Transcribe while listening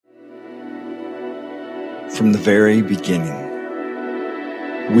From the very beginning,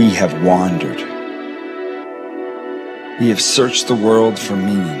 we have wandered. We have searched the world for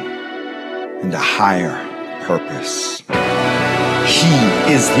meaning and a higher purpose. He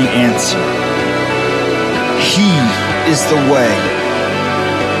is the answer. He is the way.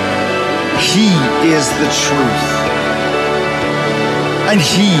 He is the truth. And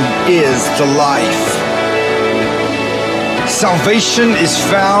He is the life. Salvation is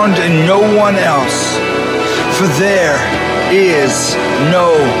found in no one else, for there is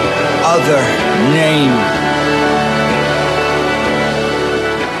no other name.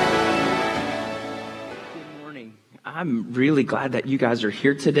 Good morning. I'm really glad that you guys are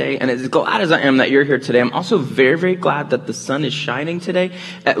here today, and as glad as I am that you're here today, I'm also very, very glad that the sun is shining today,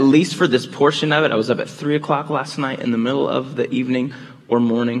 at least for this portion of it. I was up at 3 o'clock last night in the middle of the evening or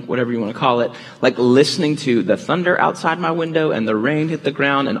morning, whatever you want to call it, like listening to the thunder outside my window and the rain hit the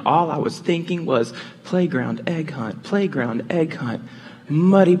ground, and all I was thinking was playground egg hunt,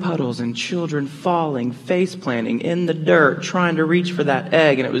 muddy puddles and children falling, face planting in the dirt, trying to reach for that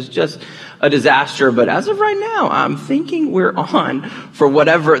egg, and it was just a disaster. But as of right now, I'm thinking we're on for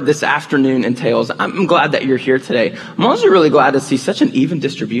whatever this afternoon entails. I'm glad that you're here today. I'm also really glad to see such an even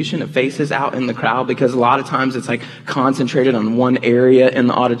distribution of faces out in the crowd, because a lot of times it's like concentrated on one area in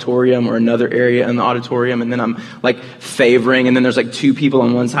the auditorium or another area in the auditorium, and then I'm like favoring, and then there's like two people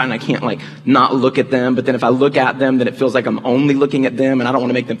on one side and I can't like not look at them, but then if I look at them, then it feels like I'm only looking at them, and I don't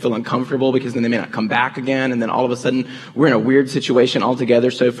want to make them feel uncomfortable because then they may not come back again, and then all of a sudden we're in a weird situation altogether.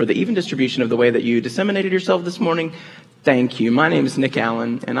 So for the even distribution of the way that you disseminated yourself this morning, thank you. My name is Nick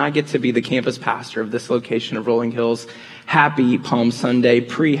Allen, and I get to be the campus pastor of this location of Rolling Hills. Happy Palm Sunday,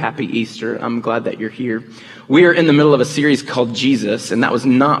 pre-Happy Easter. I'm glad that you're here. We are in the middle of a series called Jesus, and that was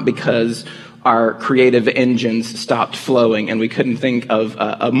not because our creative engines stopped flowing and we couldn't think of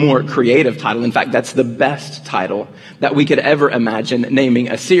a more creative title. In fact, that's the best title that we could ever imagine naming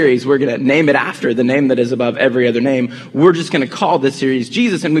a series. We're going to name it after the name that is above every other name. We're just going to call this series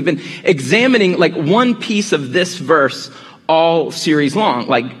Jesus, and we've been examining like one piece of this verse all series long,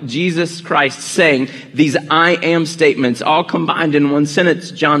 like Jesus Christ saying these I am statements all combined in one sentence.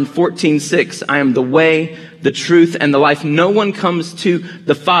 John 14:6, I am the way, the truth, and the life. No one comes to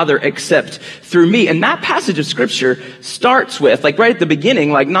the Father except through me. And that passage of scripture starts with, like right at the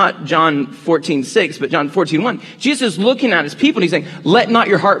beginning, like not John 14:6, but John 14:1. Jesus is looking at his people and he's saying, let not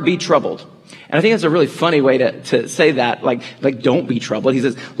your heart be troubled. And I think that's a really funny way to say that, like don't be troubled. He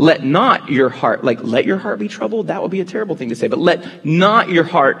says, let not your heart, like let your heart be troubled. That would be a terrible thing to say, but let not your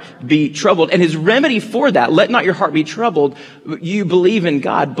heart be troubled. And his remedy for that, let not your heart be troubled. You believe in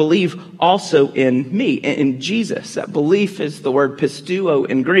God, believe also in me, in Jesus. That belief is the word pisteuo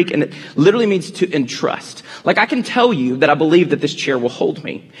in Greek, and it literally means to entrust. Like I can tell you that I believe that this chair will hold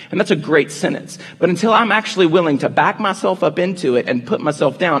me, and that's a great sentence. But until I'm actually willing to back myself up into it and put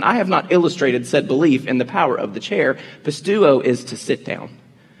myself down, I have not illustrated said belief in the power of the chair. Pisteuo is to sit down.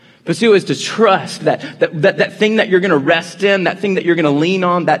 Pisteuo is to trust that thing that you're going to rest in, that thing that you're going to lean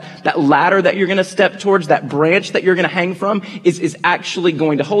on, that ladder that you're going to step towards, that branch that you're going to hang from is actually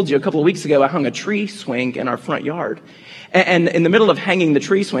going to hold you. A couple of weeks ago, I hung a tree swing in our front yard. And in the middle of hanging the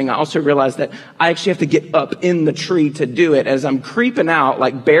tree swing, I also realized that I actually have to get up in the tree to do it. As I'm creeping out,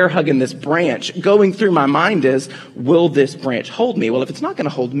 like bear hugging this branch, going through my mind is, will this branch hold me? Well, if it's not going to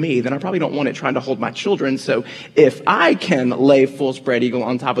hold me, then I probably don't want it trying to hold my children. So if I can lay full spread eagle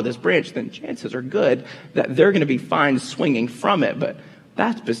on top of this branch, then chances are good that they're going to be fine swinging from it. But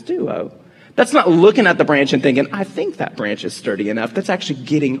that's pisteuo. That's not looking at the branch and thinking, I think that branch is sturdy enough. That's actually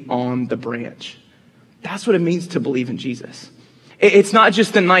getting on the branch. That's what it means to believe in Jesus. It's not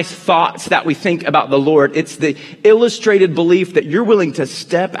just the nice thoughts that we think about the Lord. It's the illustrated belief that you're willing to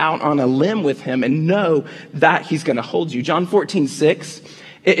step out on a limb with him and know that he's going to hold you. John 14:6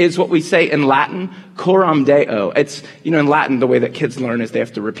 is what we say in Latin, coram Deo. It's, in Latin, the way that kids learn is they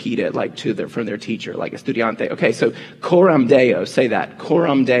have to repeat it like from their teacher, like estudiante. Okay, so coram Deo, say that,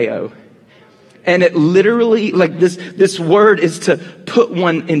 coram Deo. And it literally, like this word is to put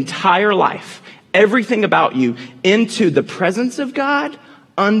one entire life, everything about you, into the presence of God,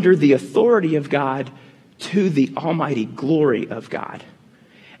 under the authority of God, to the almighty glory of God.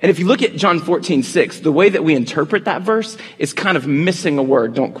 And if you look at John 14:6, the way that we interpret that verse is kind of missing a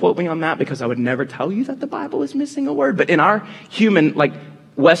word. Don't quote me on that, because I would never tell you that the Bible is missing a word. But in our human, like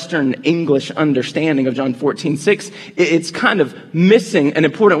Western English understanding of John 14:6, it's kind of missing an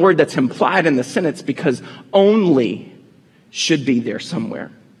important word that's implied in the sentence, because only should be there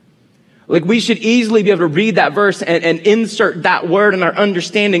somewhere. Like we should easily be able to read that verse and insert that word in our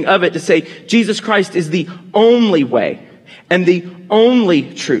understanding of it to say Jesus Christ is the only way and the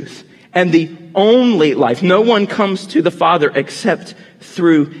only truth and the only life. No one comes to the Father except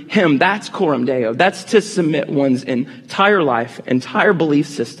through him. That's coram Deo. That's to submit one's entire life, entire belief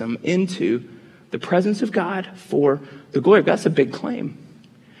system into the presence of God for the glory of God. That's a big claim,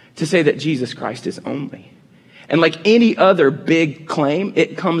 to say that Jesus Christ is only. And like any other big claim,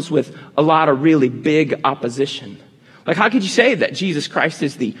 it comes with a lot of really big opposition. Like, how could you say that Jesus Christ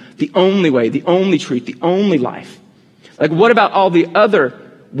is the only way, the only truth, the only life? Like, what about all the other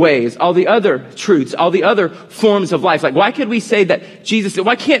ways, all the other truths, all the other forms of life? Like, why could we say that Jesus,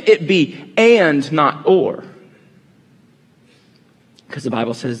 why can't it be and not or? Because the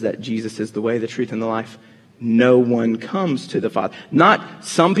Bible says that Jesus is the way, the truth, and the life. No one comes to the Father. Not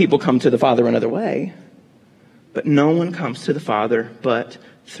some people come to the Father another way, but no one comes to the Father but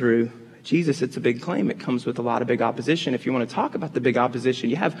through Jesus. It's a big claim. It comes with a lot of big opposition. If you want to talk about the big opposition,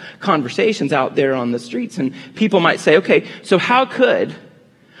 you have conversations out there on the streets, and people might say, okay, so how could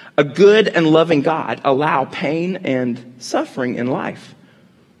a good and loving God allow pain and suffering in life?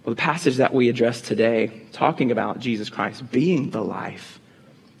 Well, the passage that we address today, talking about Jesus Christ being the life,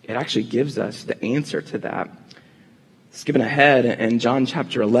 it actually gives us the answer to that. Skipping ahead in John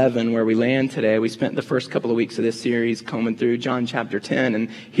chapter 11, where we land today, we spent the first couple of weeks of this series combing through John chapter 10. And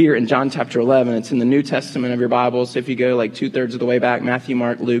here in John chapter 11, it's in the New Testament of your Bible. So if you go like 2/3 of the way back, Matthew,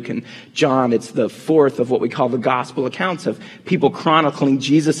 Mark, Luke, and John, it's the fourth of what we call the gospel accounts of people chronicling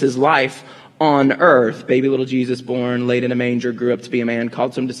Jesus' life on earth. Baby little Jesus born, laid in a manger, grew up to be a man,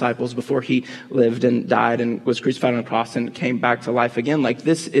 called some disciples before he lived and died and was crucified on a cross and came back to life again. Like,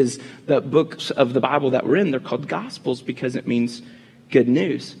 this is the books of the Bible that we're in. They're called Gospels because it means good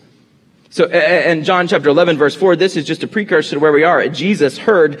news. So in John chapter 11, verse 4, this is just a precursor to where we are. Jesus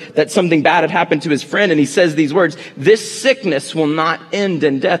heard that something bad had happened to his friend, and he says these words, "This sickness will not end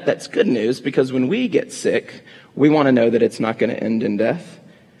in death." That's good news, because when we get sick, we want to know that it's not going to end in death.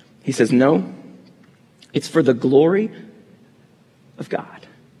 He says, no, it's for the glory of God.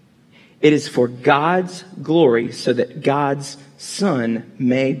 It is for God's glory, so that God's Son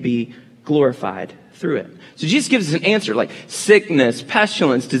may be glorified through it. So Jesus gives us an answer, like sickness,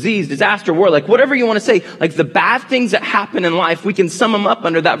 pestilence, disease, disaster, war, like whatever you want to say, like the bad things that happen in life, we can sum them up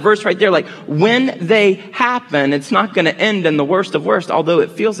under that verse right there. Like, when they happen, it's not going to end in the worst of worst, although it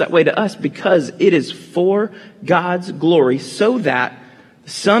feels that way to us, because it is for God's glory, so that the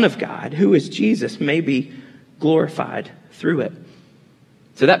Son of God, who is Jesus, may be glorified through it.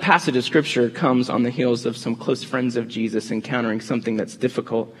 So that passage of Scripture comes on the heels of some close friends of Jesus encountering something that's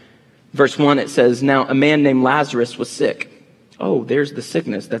difficult. Verse 1, it says, "Now a man named Lazarus was sick." Oh, there's the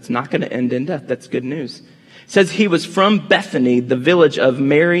sickness that's not going to end in death. That's good news. It says he was from Bethany, the village of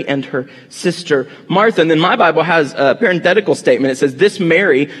Mary and her sister Martha. And then my Bible has a parenthetical statement. It says, "This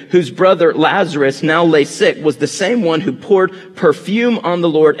Mary, whose brother Lazarus now lay sick, was the same one who poured perfume on the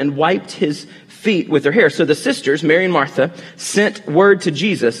Lord and wiped his feet with her hair." So the sisters, Mary and Martha, sent word to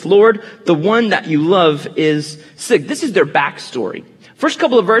Jesus, "Lord, the one that you love is sick." This is their backstory. First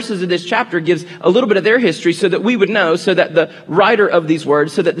couple of verses of this chapter gives a little bit of their history so that we would know, so that the writer of these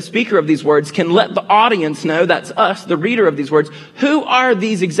words, so that the speaker of these words can let the audience know, that's us, the reader of these words, who are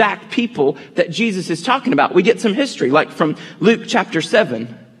these exact people that Jesus is talking about. We get some history, like from Luke chapter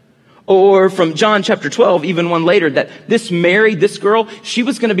 7. Or from John chapter 12, even one later, that this Mary, this girl, she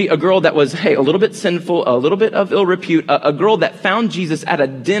was going to be a girl that was, a little bit sinful, a little bit of ill repute, a girl that found Jesus at a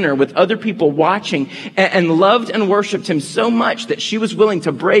dinner with other people watching and loved and worshiped him so much that she was willing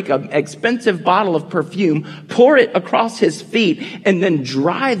to break an expensive bottle of perfume, pour it across his feet, and then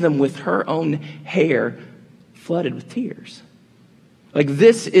dry them with her own hair, flooded with tears. Like,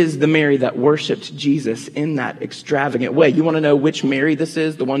 this is the Mary that worshiped Jesus in that extravagant way. You want to know which Mary this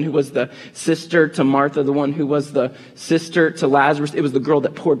is? The one who was the sister to Martha, the one who was the sister to Lazarus. It was the girl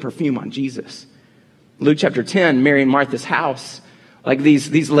that poured perfume on Jesus. Luke chapter 10, Mary and Martha's house. Like,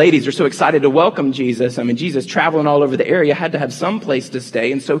 these ladies are so excited to welcome Jesus. I mean, Jesus traveling all over the area had to have some place to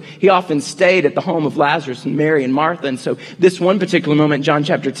stay. And so he often stayed at the home of Lazarus and Mary and Martha. And so this one particular moment in John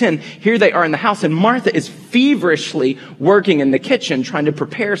chapter 10, here they are in the house, and Martha is feverishly working in the kitchen trying to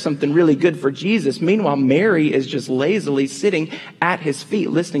prepare something really good for Jesus. Meanwhile, Mary is just lazily sitting at his feet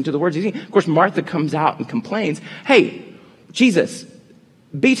listening to the words he's saying. Of course, Martha comes out and complains, "Hey, Jesus,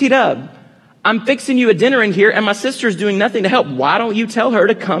 BT-dub, I'm fixing you a dinner in here and my sister's doing nothing to help. Why don't you tell her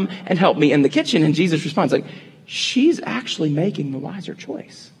to come and help me in the kitchen?" And Jesus responds like, she's actually making the wiser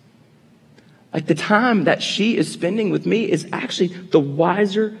choice. Like, the time that she is spending with me is actually the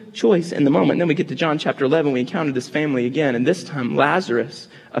wiser choice in the moment. And then we get to John chapter 11. We encounter this family again. And this time Lazarus,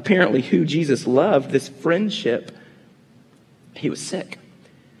 apparently who Jesus loved, this friendship, he was sick.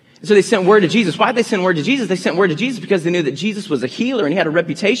 So they sent word to Jesus. Why did they send word to Jesus? They sent word to Jesus because they knew that Jesus was a healer and he had a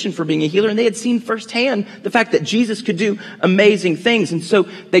reputation for being a healer. And they had seen firsthand the fact that Jesus could do amazing things. And so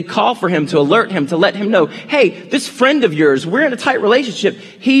they call for him to alert him, to let him know, hey, this friend of yours, we're in a tight relationship.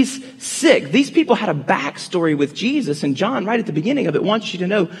 He's sick. These people had a backstory with Jesus. And John, right at the beginning of it, wants you to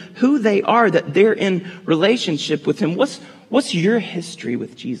know who they are, that they're in relationship with him. What's your history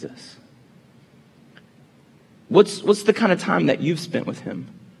with Jesus? What's the kind of time that you've spent with him?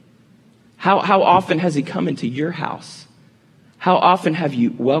 How often has he come into your house? How often have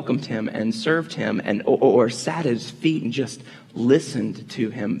you welcomed him and served him or sat at his feet and just listened to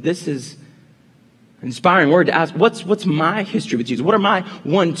him? This is an inspiring word to ask, what's my history with Jesus? What are my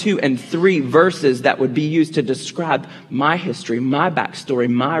 1, 2, and 3 verses that would be used to describe my history, my backstory,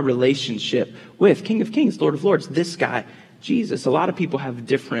 my relationship with King of Kings, Lord of Lords, this guy, Jesus? A lot of people have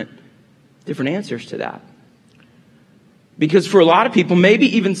different answers to that. Because for a lot of people,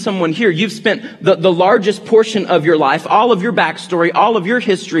 maybe even someone here, you've spent the largest portion of your life, all of your backstory, all of your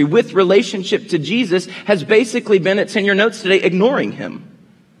history with relationship to Jesus has basically been, it's in your notes today, ignoring him.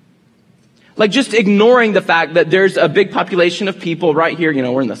 Like just ignoring the fact that there's a big population of people right here,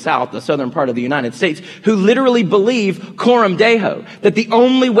 we're in the South, the southern part of the United States, who literally believe coram Deo, that the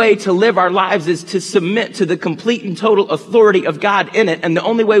only way to live our lives is to submit to the complete and total authority of God in it. And the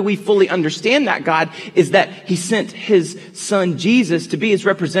only way we fully understand that God is that he sent his son Jesus to be his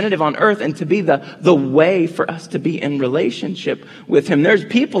representative on earth and to be the way for us to be in relationship with him. There's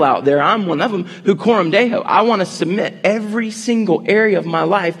people out there, I'm one of them, who coram Deo. I want to submit every single area of my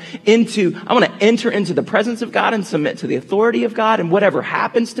life I want to enter into the presence of God and submit to the authority of God, and whatever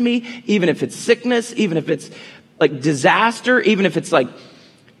happens to me, even if it's sickness, even if it's like disaster, even if it's like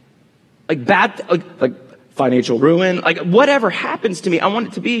bad, like financial ruin, like whatever happens to me, I want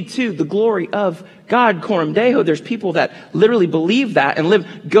it to be to the glory of God, coram Deo. There's people that literally believe that and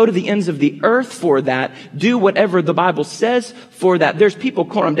go to the ends of the earth for that, do whatever the Bible says for that. There's people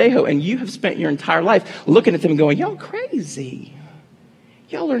coram Deo, and you have spent your entire life looking at them and going, y'all crazy.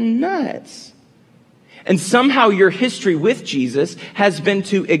 Y'all are nuts. And somehow your history with Jesus has been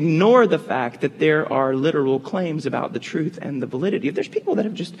to ignore the fact that there are literal claims about the truth and the validity. There's people that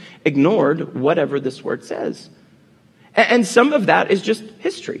have just ignored whatever this word says. And some of that is just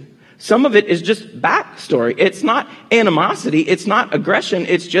history. Some of it is just backstory. It's not animosity. It's not aggression.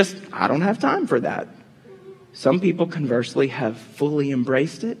 It's just, I don't have time for that. Some people, conversely, have fully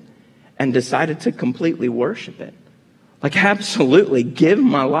embraced it and decided to completely worship it. Like absolutely give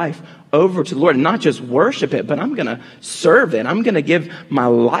my life over to the Lord, and not just worship it, but I'm going to serve it. I'm going to give my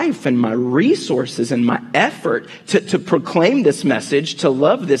life and my resources and my effort to proclaim this message, to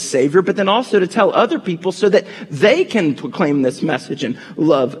love this Savior, but then also to tell other people so that they can proclaim this message and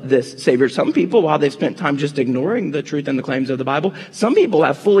love this Savior. Some people, while they've spent time just ignoring the truth and the claims of the Bible, some people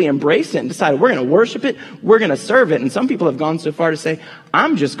have fully embraced it and decided we're going to worship it, we're going to serve it. And some people have gone so far to say,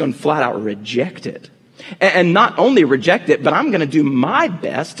 I'm just going to flat out reject it. And not only reject it, but I'm going to do my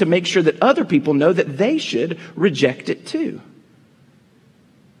best to make sure that other people know that they should reject it too.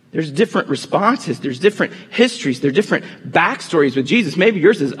 There's different responses. There's different histories. There are different backstories with Jesus. Maybe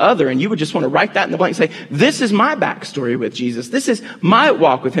yours is other, and you would just want to write that in the blank and say, this is my backstory with Jesus. This is my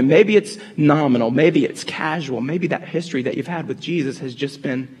walk with him. Maybe it's nominal. Maybe it's casual. Maybe that history that you've had with Jesus has just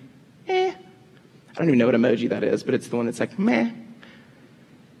been, I don't even know what emoji that is, but it's the one that's like, meh.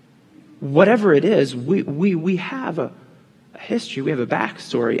 Whatever it is, we have a history, we have a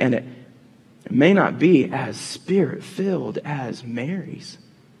backstory, and it may not be as spirit-filled as Mary's,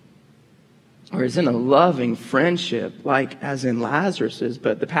 or as in a loving friendship like as in Lazarus's,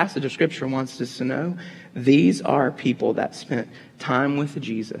 but the passage of Scripture wants us to know these are people that spent time with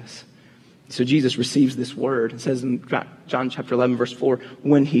Jesus. So Jesus receives this word. It says in John chapter 11, verse 4,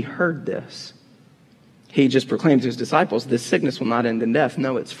 when he heard this, he just proclaimed to his disciples, this sickness will not end in death.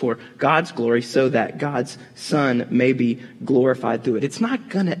 No, it's for God's glory so that God's Son may be glorified through it. It's not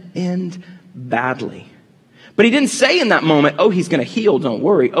going to end badly. But he didn't say in that moment, oh, he's going to heal, don't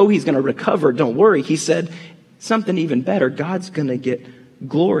worry. Oh, he's going to recover, don't worry. He said something even better. God's going to get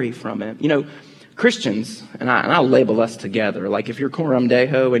glory from it. Christians, and I'll label us together. Like if you're coram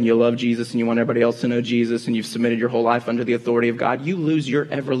Deo and you love Jesus and you want everybody else to know Jesus and you've submitted your whole life under the authority of God, you lose your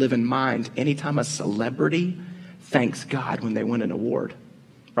ever-living mind anytime a celebrity thanks God when they win an award,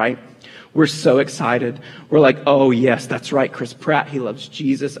 right? We're so excited. We're like, oh, yes, that's right, Chris Pratt, he loves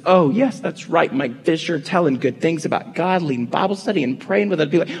Jesus. Oh, yes, that's right, Mike Fisher telling good things about God, leading Bible study and praying with other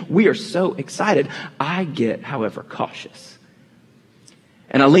people. We are so excited. I get, however, cautious.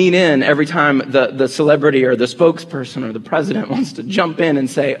 And I lean in every time the celebrity or the spokesperson or the president wants to jump in and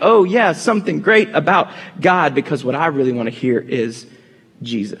say, oh, yeah, something great about God, because what I really want to hear is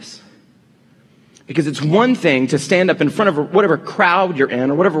Jesus. Because it's one thing to stand up in front of whatever crowd you're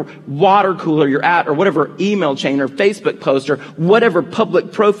in, or whatever water cooler you're at, or whatever email chain or Facebook post, or whatever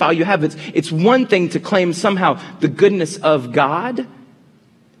public profile you have. It's one thing to claim somehow the goodness of God.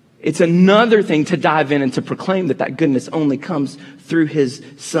 It's another thing to dive in and to proclaim that goodness only comes through his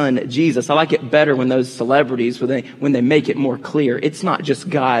son, Jesus. I like it better when those celebrities, when they make it more clear. It's not just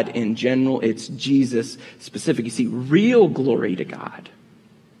God in general, it's Jesus specific. You see, real glory to God,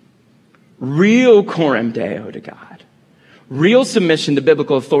 real coram Deo to God, real submission to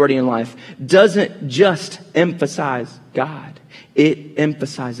biblical authority in life doesn't just emphasize God. It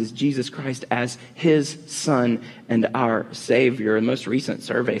emphasizes Jesus Christ as his son and our Savior. A most recent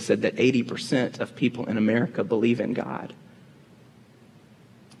survey said that 80% of people in America believe in God.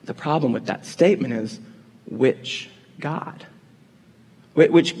 The problem with that statement is, which God?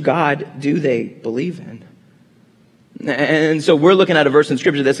 Which God do they believe in? And so we're looking at a verse in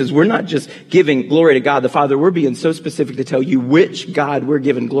Scripture that says we're not just giving glory to God the Father. We're being so specific to tell you which God we're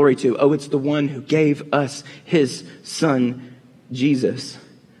giving glory to. Oh, it's the one who gave us his son, Jesus.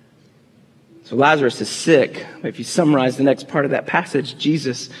 So Lazarus is sick. If you summarize the next part of that passage,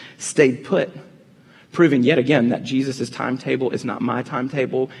 Jesus stayed put, proving yet again that Jesus' timetable is not my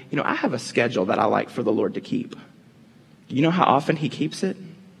timetable. You know, I have a schedule that I like for the Lord to keep. You know how often he keeps it?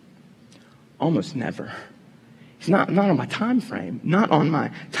 Almost never. He's not on my time frame, not on my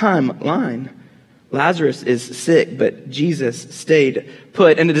timeline. Lazarus is sick, but Jesus stayed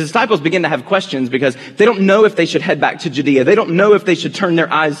put. And the disciples begin to have questions because they don't know if they should head back to Judea. They don't know if they should turn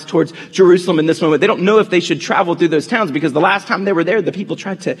their eyes towards Jerusalem in this moment. They don't know if they should travel through those towns because the last time they were there, the people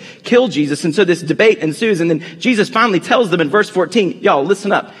tried to kill Jesus. And so this debate ensues. And then Jesus finally tells them in verse 14, y'all,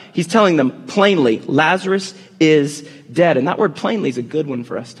 listen up. He's telling them plainly, Lazarus is dead. And that word plainly is a good one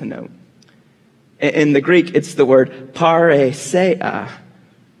for us to know. In the Greek, it's the word pareiseia.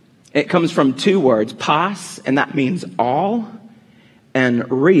 It comes from two words, pas, and that means all,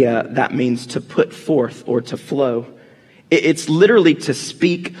 and rhea, that means to put forth or to flow. It's literally to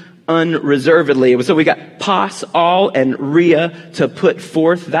speak unreservedly. So we got pas, all, and rhea, to put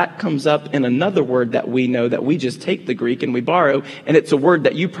forth. That comes up in another word that we know that we just take the Greek and we borrow, and it's a word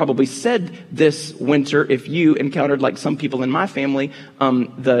that you probably said this winter if you encountered, like some people in my family,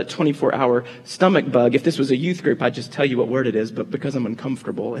 the 24-hour stomach bug. If this was a youth group, I'd just tell you what word it is, but because I'm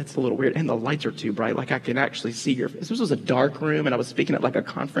uncomfortable, it's a little weird, and the lights are too bright, like I can actually see your face. If this was a dark room and I was speaking at like a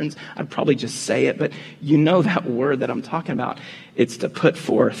conference, I'd probably just say it, but you know that word that I'm talking about. It's to put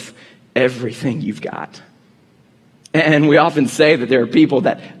forth everything you've got. And we often say that there are people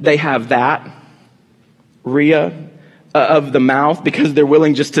that they have that rhea of the mouth because they're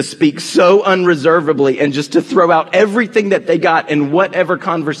willing just to speak so unreservedly and just to throw out everything that they got in whatever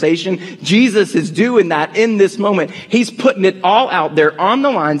conversation. Jesus is doing that in this moment. He's putting it all out there on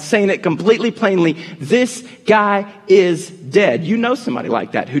the line, saying it completely plainly. This guy is dead. You know somebody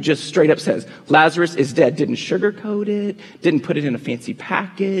like that who just straight up says, Lazarus is dead. Didn't sugarcoat it, didn't put it in a fancy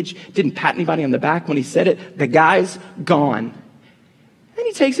package, didn't pat anybody on the back when he said it. The guy's gone. Then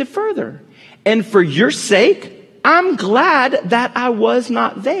he takes it further. And for your sake, I'm glad that I was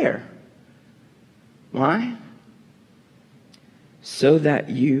not there. Why? So that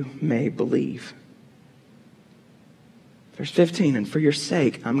you may believe. Verse 15, and for your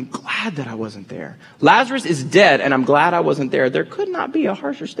sake, I'm glad that I wasn't there. Lazarus is dead, and I'm glad I wasn't there. There could not be a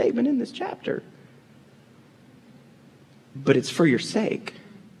harsher statement in this chapter. But it's for your sake,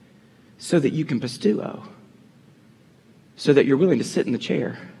 so that you can pistuo, so that you're willing to sit in the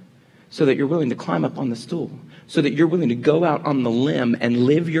chair, so that you're willing to climb up on the stool, so that you're willing to go out on the limb and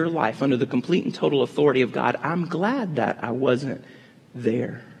live your life under the complete and total authority of God. I'm glad that I wasn't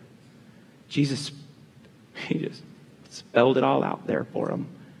there. Jesus, he just spelled it all out there for him.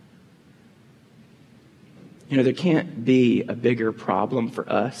 You know, there can't be a bigger problem for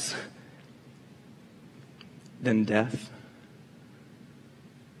us than death.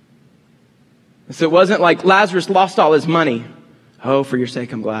 So it wasn't like Lazarus lost all his money. Oh, for your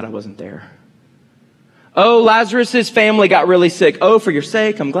sake, I'm glad I wasn't there. Oh, Lazarus' family got really sick. Oh, for your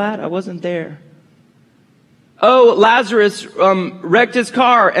sake, I'm glad I wasn't there. Oh, Lazarus wrecked his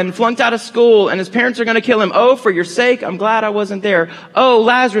car and flunked out of school and his parents are going to kill him. Oh, for your sake, I'm glad I wasn't there. Oh,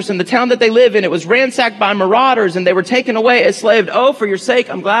 Lazarus, in the town that they live in, it was ransacked by marauders and they were taken away as slaves. Oh, for your sake,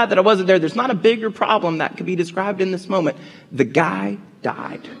 I'm glad that I wasn't there. There's not a bigger problem that could be described in this moment. The guy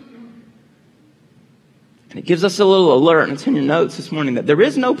died. And it gives us a little alert, and it's in your notes this morning, that there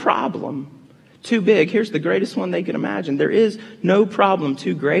is no problem too big. Here's the greatest one they could imagine. There is no problem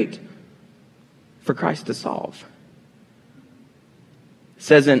too great for Christ to solve. It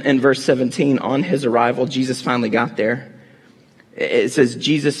says in verse 17, on his arrival, Jesus finally got there. It says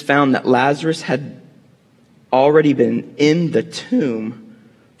Jesus found that Lazarus had already been in the tomb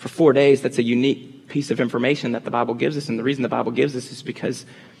for 4 days. That's a unique piece of information that the Bible gives us. And the reason the Bible gives us is because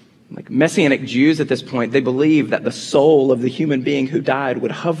Messianic Jews at this point, they believe that the soul of the human being who died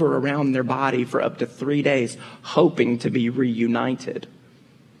would hover around their body for up to 3 days, hoping to be reunited.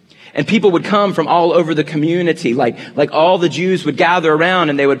 And people would come from all over the community, like all the Jews would gather around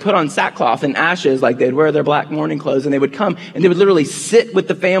and they would put on sackcloth and ashes, like they'd wear their black mourning clothes, and they would come and they would literally sit with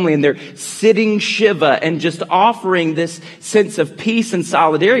the family and they're sitting Shiva and just offering this sense of peace and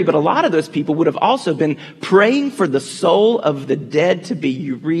solidarity. But a lot of those people would have also been praying for the soul of the dead to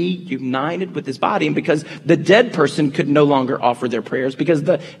be reunited with his body. And because the dead person could no longer offer their prayers, because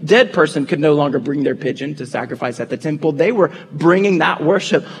the dead person could no longer bring their pigeon to sacrifice at the temple, they were bringing that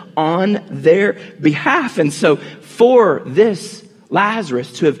worship on their behalf. And so for this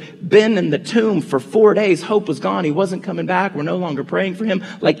Lazarus to have been in the tomb for 4 days, hope was gone. He wasn't coming back. We're no longer praying for him.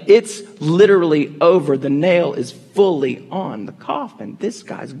 It's literally over. The nail is fully on the coffin. This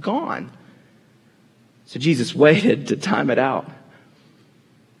guy's gone. So Jesus waited to time it out.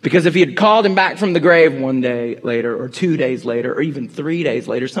 Because if he had called him back from the grave 1 day later, or 2 days later, or even 3 days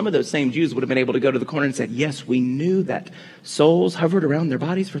later, some of those same Jews would have been able to go to the corner and said, yes, we knew that souls hovered around their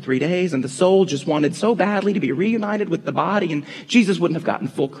bodies for 3 days, and the soul just wanted so badly to be reunited with the body, and Jesus wouldn't have gotten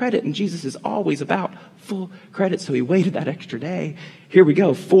full credit, and Jesus is always about full credit, so he waited that extra day. Here we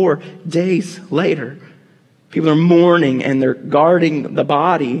go, 4 days later. People are mourning, and they're guarding the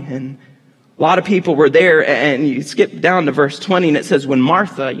body, and a lot of people were there, and you skip down to verse 20, and it says, when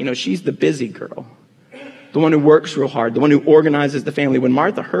Martha, she's the busy girl, the one who works real hard, the one who organizes the family. When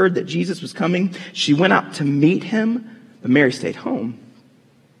Martha heard that Jesus was coming, she went out to meet him, but Mary stayed home.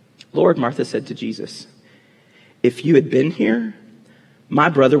 Lord, Martha said to Jesus, if you had been here, my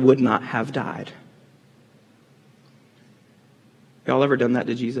brother would not have died. Y'all ever done that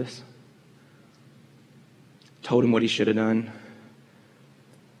to Jesus? Told him what he should have done.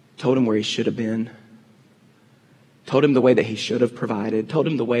 Told him where he should have been. Told him the way that he should have provided. Told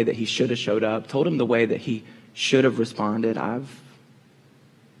him the way that he should have showed up. Told him the way that he should have responded. I've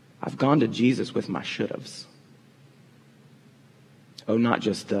gone to Jesus with my should haves. Oh, not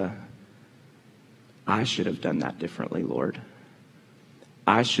just I should have done that differently, Lord.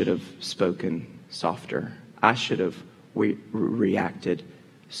 I should have spoken softer. I should have reacted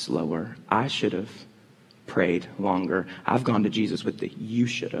slower. I should have prayed longer. I've gone to Jesus with the you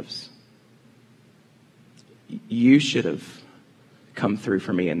should haves. You should have come through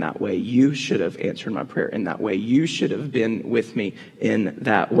for me in that way. You should have answered my prayer in that way. You should have been with me in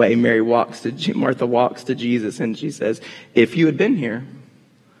that way. Martha walks to Jesus and she says, if you had been here,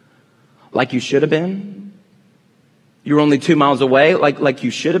 like you should have been, you were only 2 miles away, like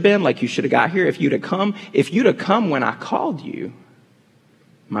you should have been, like you should have got here. If you'd have come when I called you,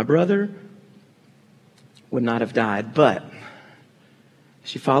 my brother would not have died. But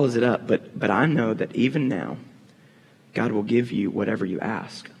she follows it up. But I know that even now, God will give you whatever you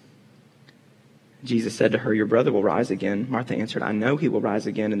ask. Jesus said to her, your brother will rise again. Martha answered, I know he will rise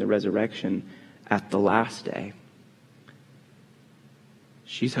again in the resurrection at the last day.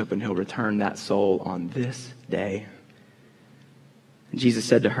 She's hoping he'll return that soul on this day. And Jesus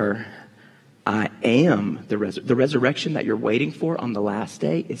said to her, I am the resurrection that you're waiting for on the last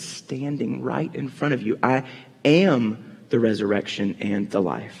day is standing right in front of you. I am the resurrection and the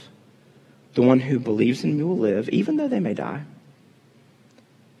life. The one who believes in me will live, even though they may die.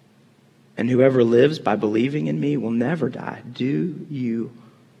 And whoever lives by believing in me will never die. Do you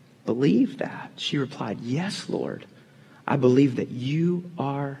believe that? She replied, yes, Lord. I believe that you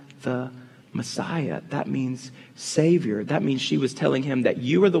are the Messiah. That means Savior. That means she was telling him that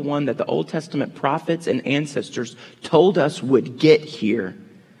you are the one that the Old Testament prophets and ancestors told us would get here.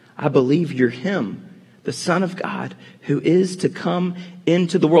 I believe you're him, the Son of God, who is to come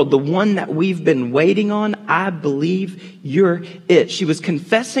into the world, the one that we've been waiting on. I believe you're it. She was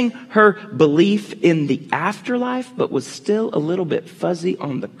confessing her belief in the afterlife, but was still a little bit fuzzy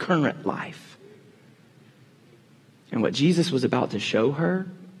on the current life. And what Jesus was about to show her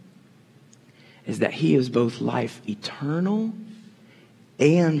is that he is both life eternal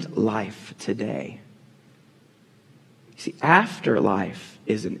and life today. See, afterlife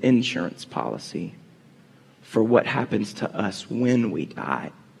is an insurance policy for what happens to us when we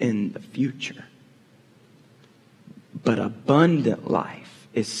die in the future. But abundant life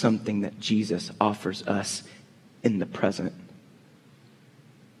is something that Jesus offers us in the present.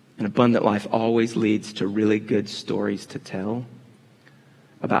 And abundant life always leads to really good stories to tell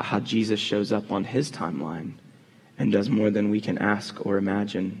about how Jesus shows up on his timeline and does more than we can ask or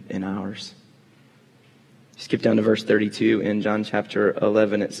imagine in ours. Skip down to verse 32 in John chapter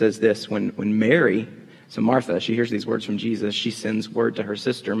 11. It says this, when Mary, so Martha, she hears these words from Jesus. She sends word to her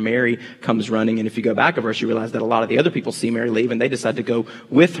sister. Mary comes running. And if you go back a verse, you realize that a lot of the other people see Mary leave and they decide to go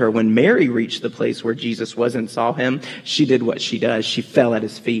with her. When Mary reached the place where Jesus was and saw him, she did what she does. She fell at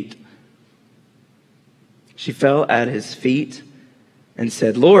his feet. She fell at his feet and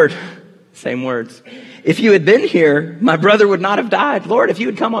said, Lord, same words, if you had been here, my brother would not have died. Lord, if you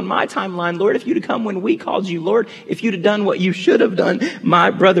had come on my timeline, Lord, if you'd have come when we called you, Lord, if you'd have done what you should have done,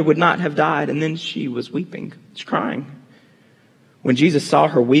 my brother would not have died. And then she was weeping. She's crying. When Jesus saw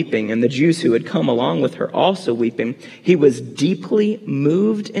her weeping and the Jews who had come along with her also weeping, he was deeply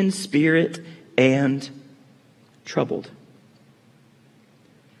moved in spirit and troubled.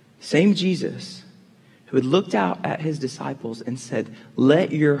 Same Jesus who had looked out at his disciples and said,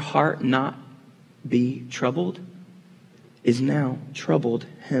 let your heart not be troubled, is now troubled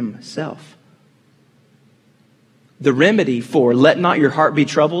himself. The remedy for let not your heart be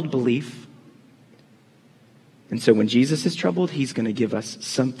troubled, belief. And so when Jesus is troubled, he's going to give us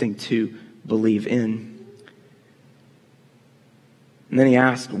something to believe in. And then he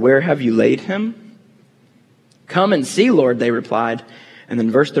asked, where have you laid him? Come and see, Lord, they replied. And then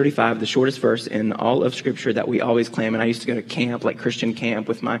verse 35, the shortest verse in all of Scripture that we always claim. And I used to go to camp, like Christian camp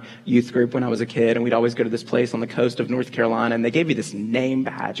with my youth group when I was a kid. And we'd always go to this place on the coast of North Carolina. And they gave you this name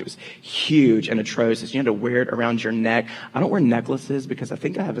badge. It was huge and atrocious. You had to wear it around your neck. I don't wear necklaces because I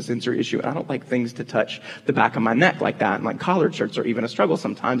think I have a sensory issue. And I don't like things to touch the back of my neck like that. And like collared shirts are even a struggle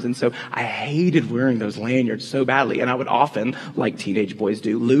sometimes. And so I hated wearing those lanyards so badly. And I would often, like teenage boys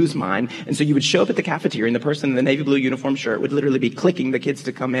do, lose mine. And so you would show up at the cafeteria and the person in the navy blue uniform shirt would literally be clicking the kids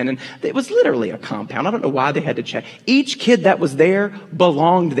to come in, and it was literally a compound. I don't know why they had to check. Each kid that was there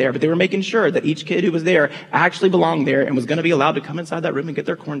belonged there, but they were making sure that each kid who was there actually belonged there and was going to be allowed to come inside that room and get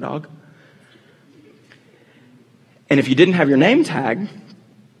their corn dog. And if you didn't have your name tag,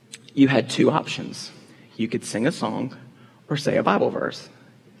 you had two options. You could sing a song or say a Bible verse.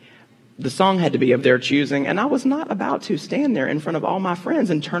 The song had to be of their choosing, and I was not about to stand there in front of all my friends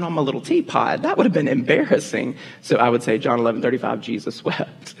and turn on my little teapot. That would have been embarrassing. So I would say John 11:35, Jesus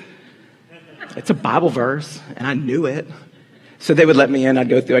wept. It's a Bible verse, and I knew it. So they would let me in. I'd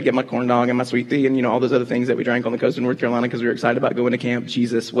go through. I'd get my corn dog and my sweet tea and, all those other things that we drank on the coast of North Carolina because we were excited about going to camp.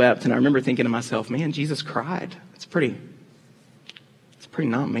 Jesus wept. And I remember thinking to myself, man, Jesus cried. It's a pretty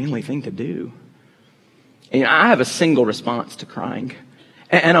not manly thing to do. And I have a single response to crying.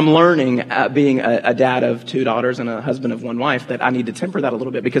 And I'm learning, being a dad of 2 daughters and a husband of 1 wife, that I need to temper that a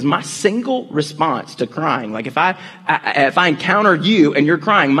little bit, because my single response to crying, like if I encounter you and you're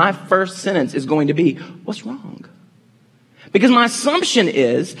crying, my first sentence is going to be, what's wrong? Because my assumption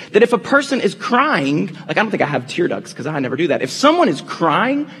is that if a person is crying, like I don't think I have tear ducts because I never do that. If someone is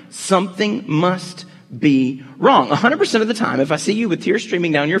crying, something must be wrong. 100% of the time, if I see you with tears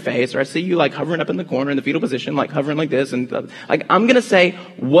streaming down your face, or I see you like hovering up in the corner in the fetal position, like hovering like this, and like I'm going to say,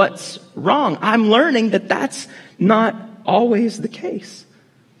 what's wrong? I'm learning that that's not always the case.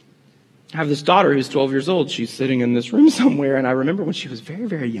 I have this daughter who's 12 years old. She's sitting in this room somewhere, and I remember when she was very,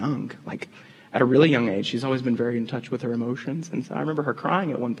 very young, like at a really young age, she's always been very in touch with her emotions. And so I remember her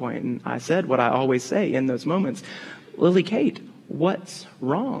crying at one point, and I said what I always say in those moments, Lily Kate, what's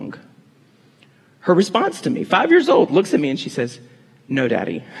wrong? Her response to me, 5 years old, looks at me and she says, no,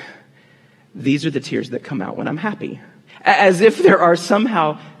 Daddy, these are the tears that come out when I'm happy. As if there are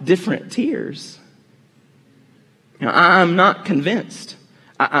somehow different tears. Now, I'm not convinced.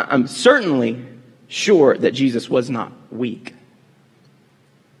 I'm certainly sure that Jesus was not weak.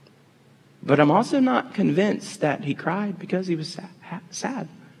 But I'm also not convinced that he cried because he was sad.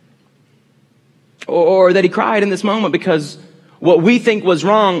 Or that he cried in this moment because what we think was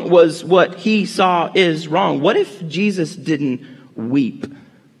wrong was what he saw is wrong. What if Jesus didn't weep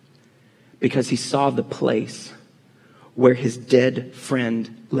because he saw the place where his dead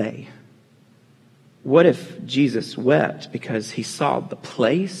friend lay? What if Jesus wept because he saw the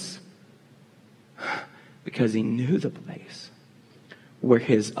place, because he knew the place where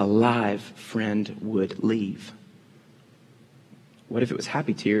his alive friend would leave? What if it was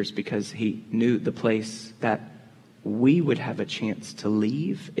happy tears because he knew the place that we would have a chance to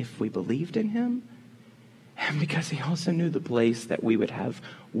leave if we believed in him? And because he also knew the place that we would have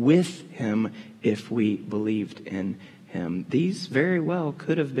with him if we believed in him. These very well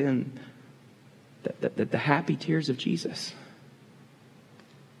could have been the happy tears of Jesus.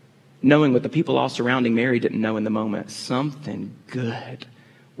 Knowing what the people all surrounding Mary didn't know in the moment, something good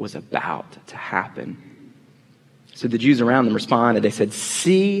was about to happen. So the Jews around them responded. They said,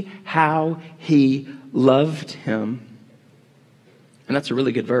 see how he loved him. And that's a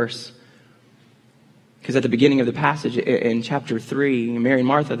really good verse. Because at the beginning of the passage in chapter 3, Mary and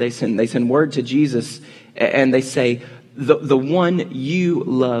Martha, they send word to Jesus and they say, the one you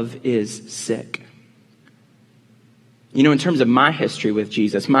love is sick. You know, in terms of my history with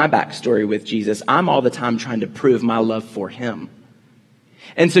Jesus, my backstory with Jesus, I'm all the time trying to prove my love for him.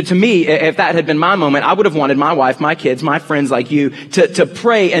 And so to me, if that had been my moment, I would have wanted my wife, my kids, my friends like you to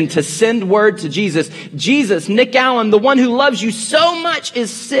pray and to send word to Jesus. Jesus, Nick Allen, the one who loves you so much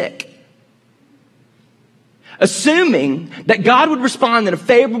is sick. Assuming that God would respond in a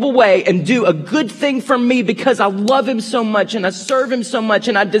favorable way and do a good thing for me because I love him so much and I serve him so much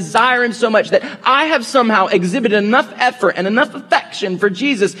and I desire him so much that I have somehow exhibited enough effort and enough affection for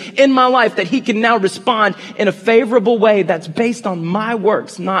Jesus in my life that he can now respond in a favorable way that's based on my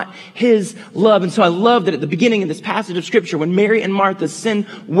works, not his love. And so I love that at the beginning of this passage of scripture, when Mary and Martha send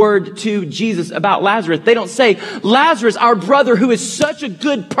word to Jesus about Lazarus, they don't say, Lazarus, our brother who is such a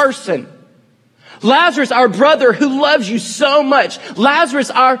good person. Lazarus, our brother who loves you so much. Lazarus,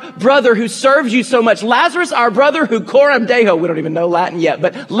 our brother who serves you so much. Lazarus, our brother who coram deo, we don't even know Latin yet,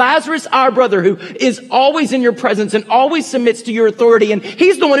 but Lazarus, our brother who is always in your presence and always submits to your authority. And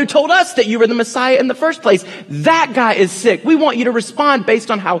he's the one who told us that you were the Messiah in the first place. That guy is sick. We want you to respond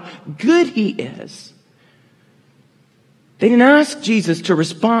based on how good he is. They didn't ask Jesus to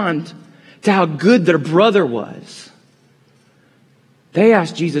respond to how good their brother was. They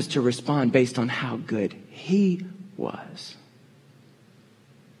asked Jesus to respond based on how good he was.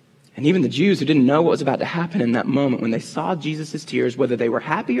 And even the Jews who didn't know what was about to happen in that moment, when they saw Jesus' tears, whether they were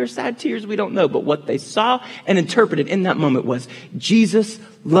happy or sad tears, we don't know. But what they saw and interpreted in that moment was, Jesus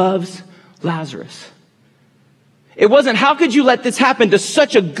loves Lazarus. It wasn't, how could you let this happen to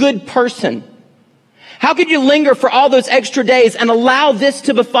such a good person? How could you linger for all those extra days and allow this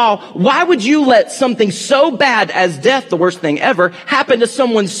to befall? Why would you let something so bad as death, the worst thing ever, happen to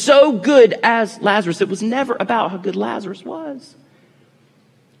someone so good as Lazarus? It was never about how good Lazarus was.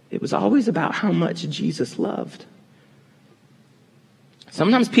 It was always about how much Jesus loved.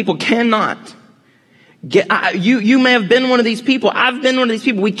 Sometimes people cannot you may have been one of these people. I've been one of these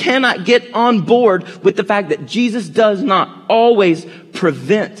people. We cannot get on board with the fact that Jesus does not always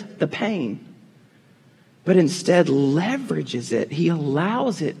prevent the pain, but instead leverages it. He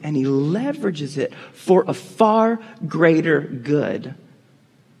allows it and he leverages it for a far greater good.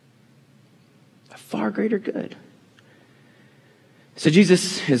 A far greater good. So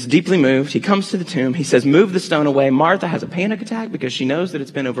Jesus is deeply moved. He comes to the tomb. He says, move the stone away. Martha has a panic attack because she knows that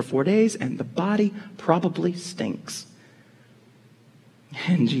it's been over 4 days and the body probably stinks.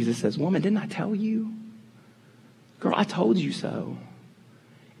 And Jesus says, woman, didn't I tell you? Girl, I told you so.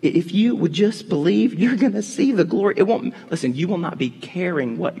 If you would just believe, you're going to see the glory. Listen, you will not be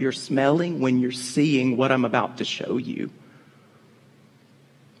caring what you're smelling when you're seeing what I'm about to show you.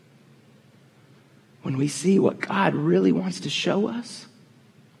 When we see what God really wants to show us,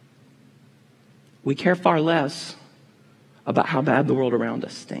 we care far less about how bad the world around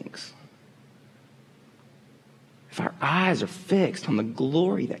us stinks. If our eyes are fixed on the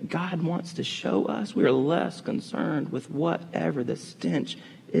glory that God wants to show us, we are less concerned with whatever the stench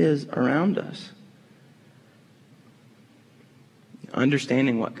is around us.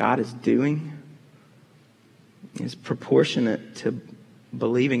 Understanding what God is doing is proportionate to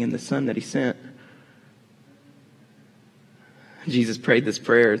believing in the Son that he sent. Jesus prayed this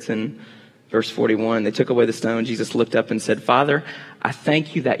prayer. It's in verse 41. They took away the stone. Jesus looked up and said, Father, I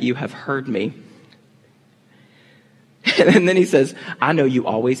thank you that you have heard me. And then he says, I know you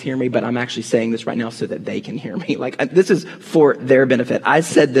always hear me, but I'm actually saying this right now so that they can hear me. This is for their benefit. I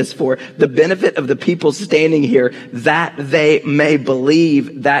said this for the benefit of the people standing here, that they may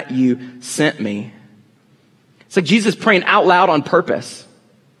believe that you sent me. It's like Jesus praying out loud on purpose.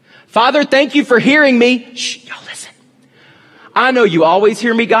 Father, thank you for hearing me. Shh, y'all listen. I know you always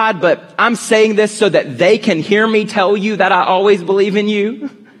hear me, God, but I'm saying this so that they can hear me tell you that I always believe in you.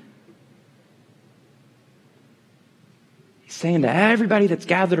 Saying to everybody that's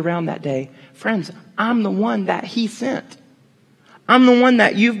gathered around that day, friends, I'm the one that he sent. I'm the one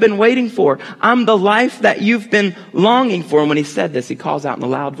that you've been waiting for. I'm the life that you've been longing for. And when he said this, he calls out in a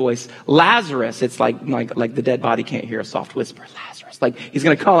loud voice, Lazarus. It's like the dead body can't hear a soft whisper. Lazarus. Like he's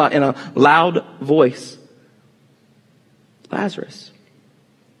going to call out in a loud voice, Lazarus,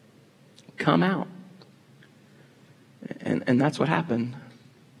 come out. And that's what happened.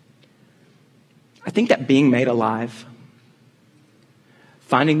 I think that being made alive,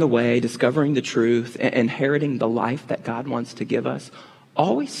 finding the way, discovering the truth, and inheriting the life that God wants to give us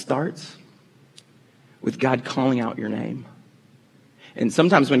always starts with God calling out your name. And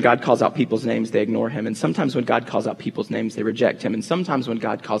sometimes when God calls out people's names, they ignore him. And sometimes when God calls out people's names, they reject him. And sometimes when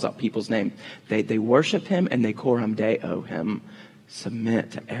God calls out people's name, they worship him and they coram deo him,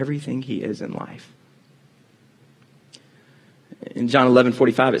 submit to everything he is in life. In John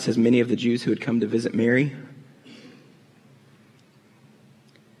 11:45, it says, many of the Jews who had come to visit Mary,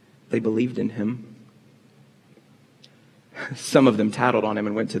 they believed in him. Some of them tattled on him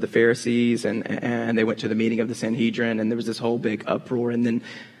and went to the Pharisees and they went to the meeting of the Sanhedrin, and there was this whole big uproar. And then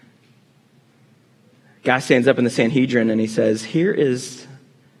a guy stands up in the Sanhedrin and he says, here is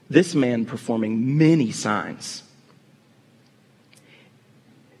this man performing many signs.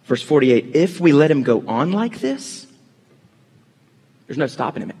 Verse 48, if we let him go on like this, there's no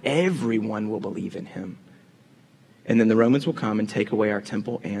stopping him. Everyone will believe in him. And then the Romans will come and take away our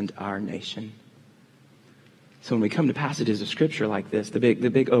temple and our nation. So when we come to passages of Scripture like this, the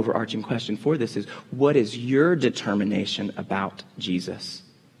big overarching question for this is, what is your determination about Jesus?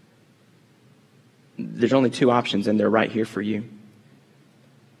 There's only two options, and they're right here for you.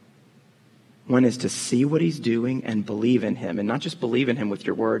 One is to see what he's doing and believe in him. And not just believe in him with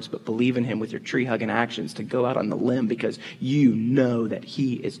your words, but believe in him with your tree-hugging actions, to go out on the limb because you know that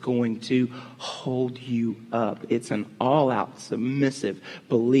he is going to hold you up. It's an all-out submissive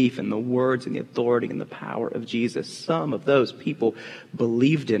belief in the words and the authority and the power of Jesus. Some of those people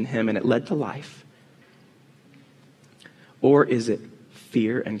believed in him and it led to life. Or is it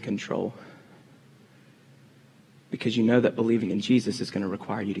fear and control? Because you know that believing in Jesus is going to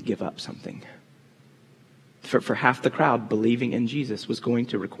require you to give up something. For half the crowd, believing in Jesus was going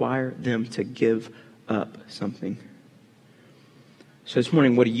to require them to give up something. So this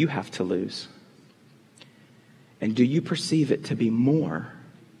morning, what do you have to lose? And do you perceive it to be more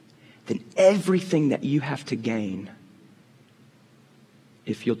than everything that you have to gain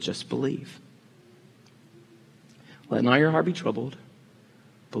if you'll just believe? Let not your heart be troubled.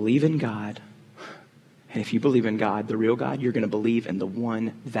 Believe in God. And if you believe in God, the real God, you're going to believe in the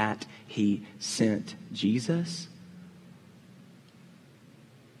one that he sent, Jesus.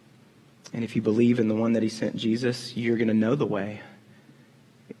 And if you believe in the one that he sent, Jesus, you're going to know the way.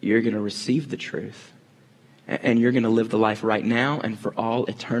 You're going to receive the truth. And you're going to live the life right now and for all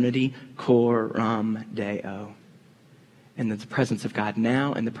eternity, coram deo. In the presence of God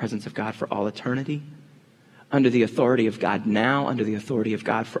now and the presence of God for all eternity. Under the authority of God now, under the authority of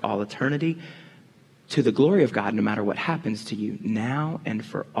God for all eternity. To the glory of God, no matter what happens to you, now and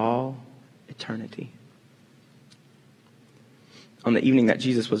for all eternity. On the evening that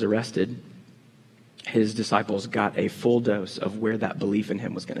Jesus was arrested, his disciples got a full dose of where that belief in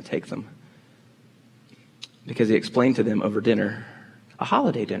him was going to take them. Because he explained to them over dinner, a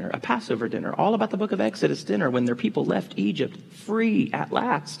holiday dinner, a Passover dinner, all about the book of Exodus dinner, when their people left Egypt free at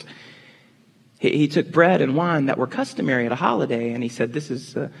last. He took bread and wine that were customary at a holiday, and he said, this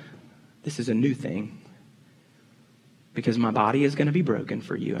is a new thing. Because my body is going to be broken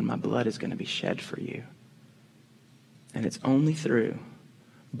for you and my blood is going to be shed for you. And it's only through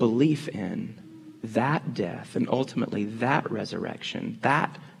belief in that death and ultimately that resurrection,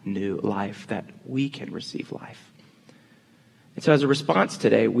 that new life, that we can receive life. And so as a response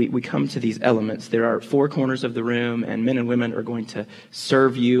today, we come to these elements. There are four corners of the room, and men and women are going to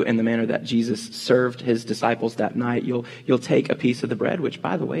serve you in the manner that Jesus served his disciples that night. You'll take a piece of the bread, which,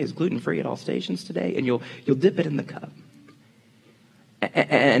 by the way, is gluten-free at all stations today, and you'll dip it in the cup.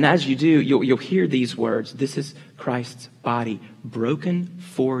 And as you do, you'll hear these words. This is Christ's body broken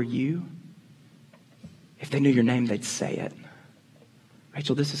for you. If they knew your name, they'd say it.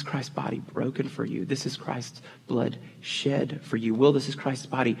 Rachel, this is Christ's body broken for you. This is Christ's blood shed for you. Will, this is Christ's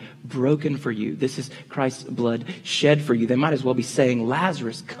body broken for you. This is Christ's blood shed for you. They might as well be saying,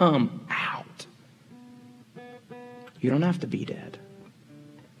 Lazarus, come out. You don't have to be dead.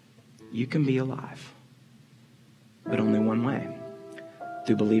 You can be alive. But only one way,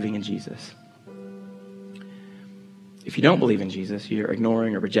 through believing in Jesus. If you don't believe in Jesus, you're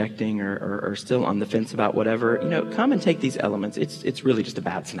ignoring or rejecting or still on the fence about whatever, come and take these elements. It's really just a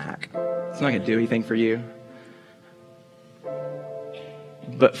bad snack. It's not going to do anything for you.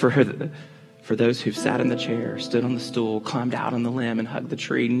 But for those who've sat in the chair, stood on the stool, climbed out on the limb and hugged the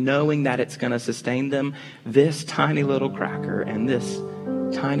tree, knowing that it's going to sustain them, this tiny little cracker and this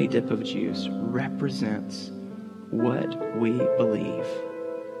tiny dip of juice represents what we believe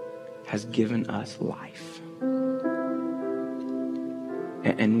has given us life.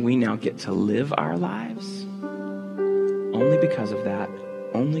 And we now get to live our lives only because of that,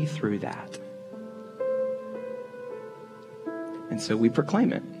 only through that. And so we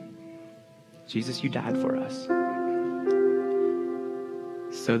proclaim it. Jesus, you died for us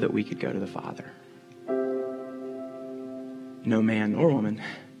so that we could go to the Father. no man or woman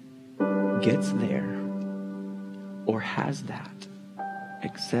gets there or has that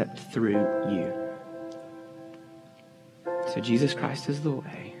except through you. So Jesus Christ is the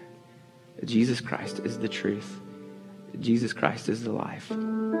way. Jesus Christ is the truth. Jesus Christ is the life.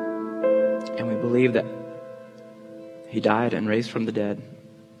 And we believe that he died and raised from the dead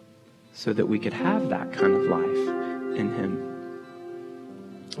so that we could have that kind of life in him.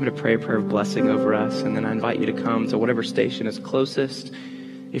 I'm going to pray a prayer of blessing over us, and then I invite you to come to whatever station is closest.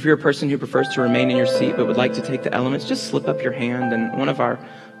 If you're a person who prefers to remain in your seat but would like to take the elements, just slip up your hand, and one of our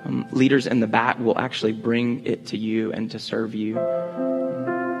leaders in the back will actually bring it to you and to serve you.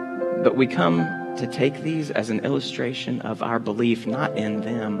 But we come to take these as an illustration of our belief, not in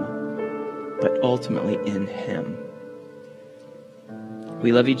them, but ultimately in him.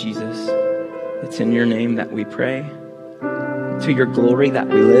 We love you, Jesus. It's in your name that we pray. To your glory that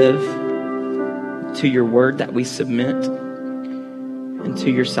we live. To your word that we submit. And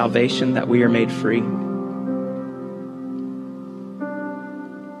to your salvation that we are made free.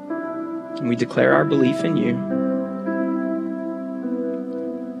 And we declare our belief in you.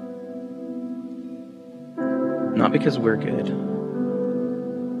 Not because we're good.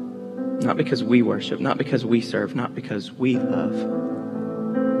 Not because we worship. Not because we serve. Not because we love.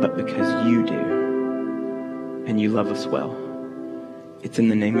 But because you do. And you love us well. It's in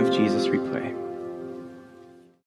the name of Jesus we pray.